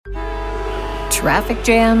Traffic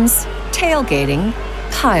jams, tailgating,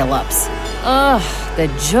 pile-ups. Ugh, the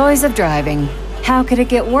joys of driving. How could it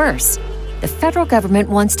get worse? The federal government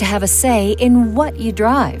wants to have a say in what you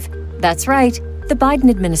drive. That's right. The Biden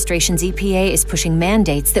administration's EPA is pushing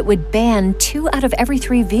mandates that would ban 2 out of every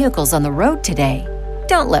 3 vehicles on the road today.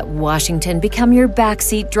 Don't let Washington become your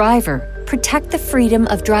backseat driver. Protect the freedom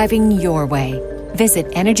of driving your way. Visit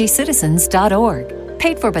EnergyCitizens.org.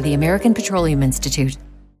 Paid for by the American Petroleum Institute.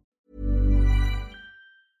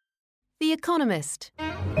 The Economist.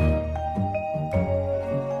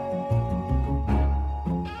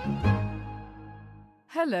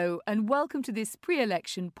 Hello and welcome to this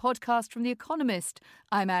pre-election podcast from The Economist.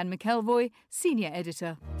 I'm Anne McElvoy, Senior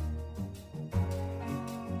Editor.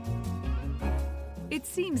 It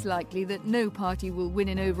seems likely that no party will win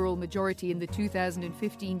an overall majority in the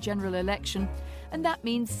 2015 general election, and that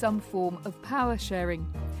means some form of power sharing.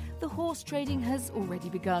 The horse trading has already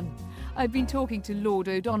begun. I've been talking to Lord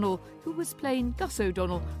O'Donnell, who was plain Gus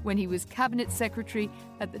O'Donnell when he was Cabinet Secretary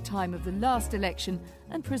at the time of the last election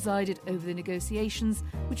and presided over the negotiations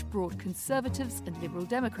which brought Conservatives and Liberal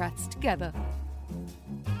Democrats together.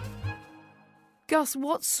 Gus,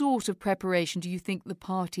 what sort of preparation do you think the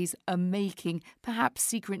parties are making, perhaps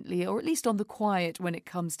secretly or at least on the quiet, when it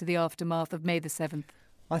comes to the aftermath of May the 7th?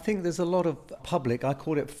 I think there's a lot of public, I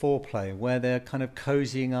call it foreplay, where they're kind of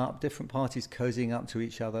cozying up, different parties cozying up to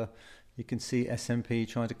each other. You can see SNP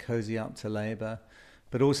trying to cozy up to Labour,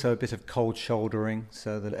 but also a bit of cold shouldering,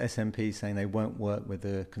 so that SNP saying they won't work with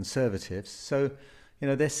the Conservatives. So,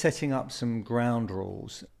 they're setting up some ground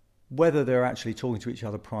rules. Whether they're actually talking to each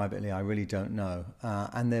other privately, I really don't know.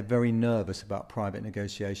 And they're very nervous about private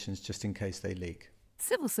negotiations just in case they leak.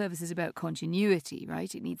 Civil service is about continuity,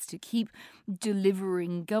 right? It needs to keep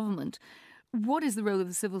delivering government. What is the role of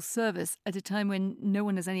the civil service at a time when no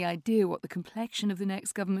one has any idea what the complexion of the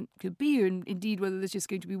next government could be, and indeed whether there's just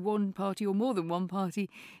going to be one party or more than one party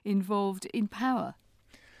involved in power?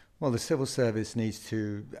 Well, the civil service needs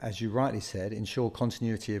to, as you rightly said, ensure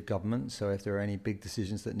continuity of government. So if there are any big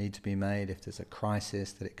decisions that need to be made, if there's a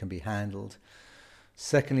crisis, that it can be handled.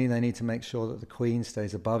 Secondly, they need to make sure that the Queen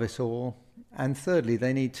stays above it all. And thirdly,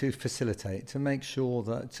 they need to facilitate, to make sure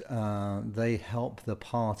that they help the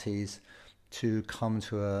parties to come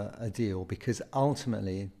to a deal. Because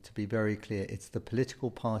ultimately, to be very clear, it's the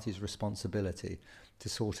political party's responsibility to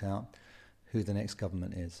sort out who the next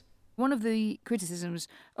government is. One of the criticisms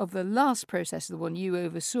of the last process, the one you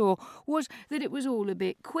oversaw, was that it was all a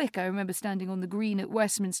bit quick. I remember standing on the green at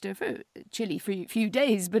Westminster for a chilly few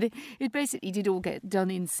days, but it basically did all get done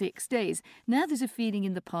in 6 days. Now there's a feeling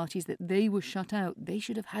in the parties that they were shut out, they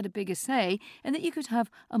should have had a bigger say, and that you could have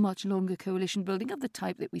a much longer coalition building of the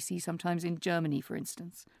type that we see sometimes in Germany, for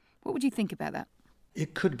instance. What would you think about that?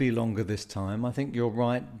 It could be longer this time. I think you're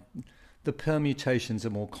right. The permutations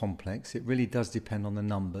are more complex. It really does depend on the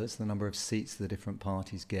number of seats the different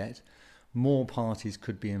parties get. More parties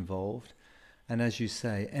could be involved. And as you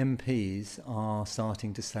say, MPs are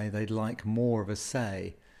starting to say they'd like more of a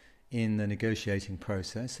say in the negotiating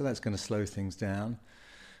process. So that's going to slow things down.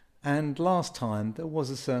 And last time there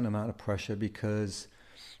was a certain amount of pressure because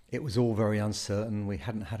it was all very uncertain. We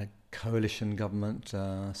hadn't had a coalition government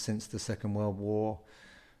since the Second World War.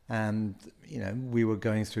 And, we were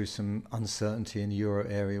going through some uncertainty in the euro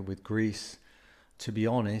area with Greece. To be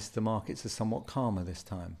honest, the markets are somewhat calmer this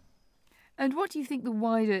time. And what do you think the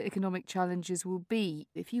wider economic challenges will be?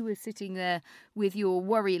 If you were sitting there with your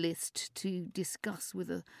worry list to discuss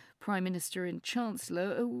with a Prime Minister and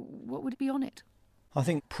Chancellor, what would be on it? I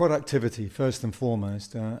think productivity, first and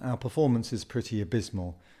foremost. Our performance is pretty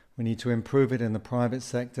abysmal. We need to improve it in the private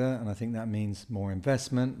sector, and I think that means more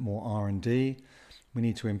investment, more R&D. We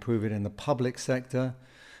need to improve it in the public sector,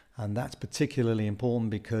 and that's particularly important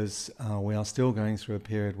because we are still going through a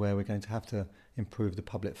period where we're going to have to improve the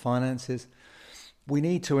public finances. We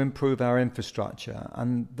need to improve our infrastructure,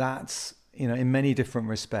 and that's in many different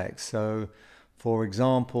respects. So, for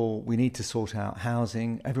example, we need to sort out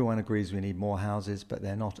housing. Everyone agrees we need more houses, but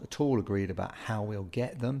they're not at all agreed about how we'll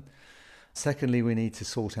get them. Secondly, we need to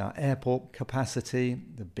sort out airport capacity.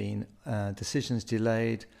 There have been decisions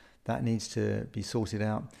delayed. That needs to be sorted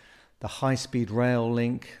out. The high-speed rail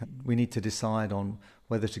link, we need to decide on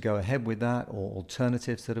whether to go ahead with that or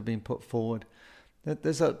alternatives that have been put forward.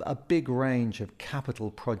 There's a big range of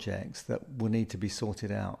capital projects that will need to be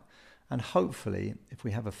sorted out. And hopefully, if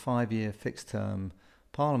we have a 5-year fixed-term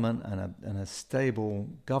parliament and a stable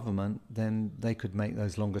government, then they could make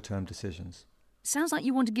those longer-term decisions. Sounds like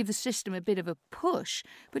you want to give the system a bit of a push,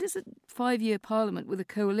 but is a 5-year parliament with a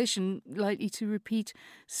coalition likely to repeat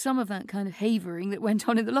some of that kind of havering that went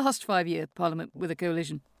on in the last 5-year parliament with a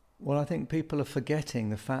coalition? Well, I think people are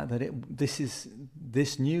forgetting the fact that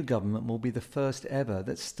this new government will be the first ever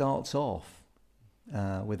that starts off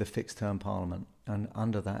with a fixed-term parliament and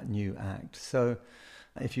under that new act. So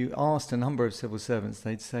if you asked a number of civil servants,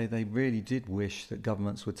 they'd say they really did wish that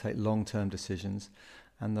governments would take long-term decisions,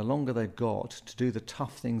 and the longer they've got to do the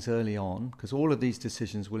tough things early on, because all of these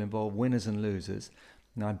decisions will involve winners and losers,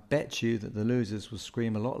 and I bet you that the losers will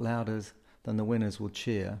scream a lot louder than the winners will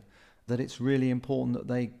cheer, that it's really important that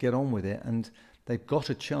they get on with it, and they've got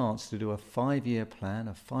a chance to do a 5-year plan,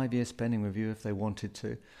 a 5-year spending review if they wanted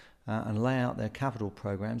to, and lay out their capital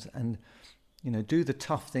programs and do the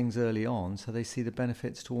tough things early on so they see the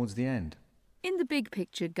benefits towards the end. In the big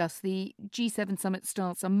picture, Gus, the G7 summit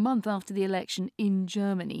starts a month after the election in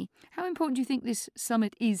Germany. How important do you think this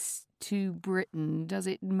summit is to Britain? Does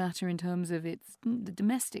it matter in terms of the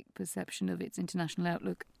domestic perception of its international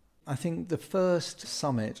outlook? I think the first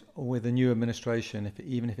summit with a new administration,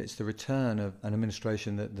 even if it's the return of an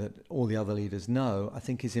administration that all the other leaders know, I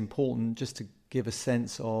think is important just to give a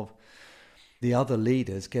sense of the other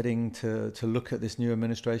leaders getting to look at this new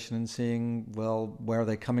administration and seeing, well, where are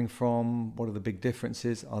they coming from? What are the big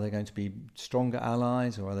differences? Are they going to be stronger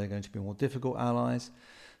allies or are they going to be more difficult allies?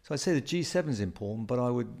 So I'd say the G7 is important, but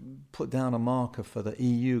I would put down a marker for the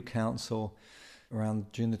EU Council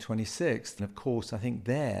around June the 26th. And of course, I think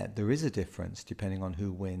there is a difference depending on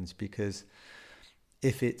who wins, because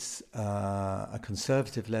if it's a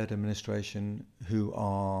Conservative-led administration who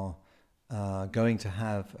are going to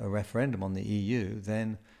have a referendum on the EU,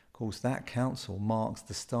 then of course that council marks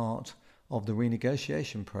the start of the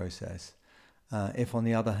renegotiation process. If on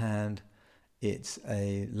the other hand it's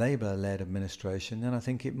a Labour-led administration, then I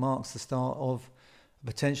think it marks the start of a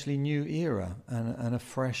potentially new era and a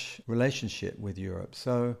fresh relationship with Europe.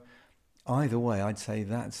 So either way, I'd say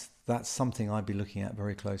that's something I'd be looking at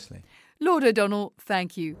very closely. Lord O'Donnell,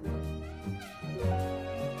 thank you.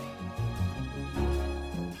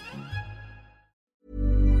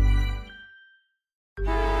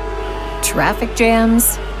 Traffic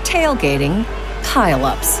jams, tailgating,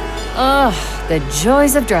 pile-ups. Ugh, the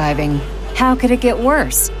joys of driving. How could it get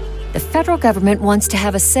worse? The federal government wants to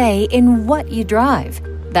have a say in what you drive.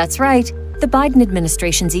 That's right. The Biden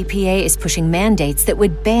administration's EPA is pushing mandates that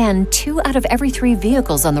would ban 2 out of every 3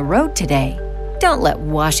 vehicles on the road today. Don't let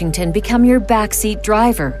Washington become your backseat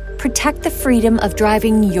driver. Protect the freedom of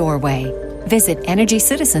driving your way. Visit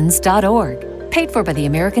EnergyCitizens.org. Paid for by the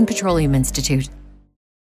American Petroleum Institute.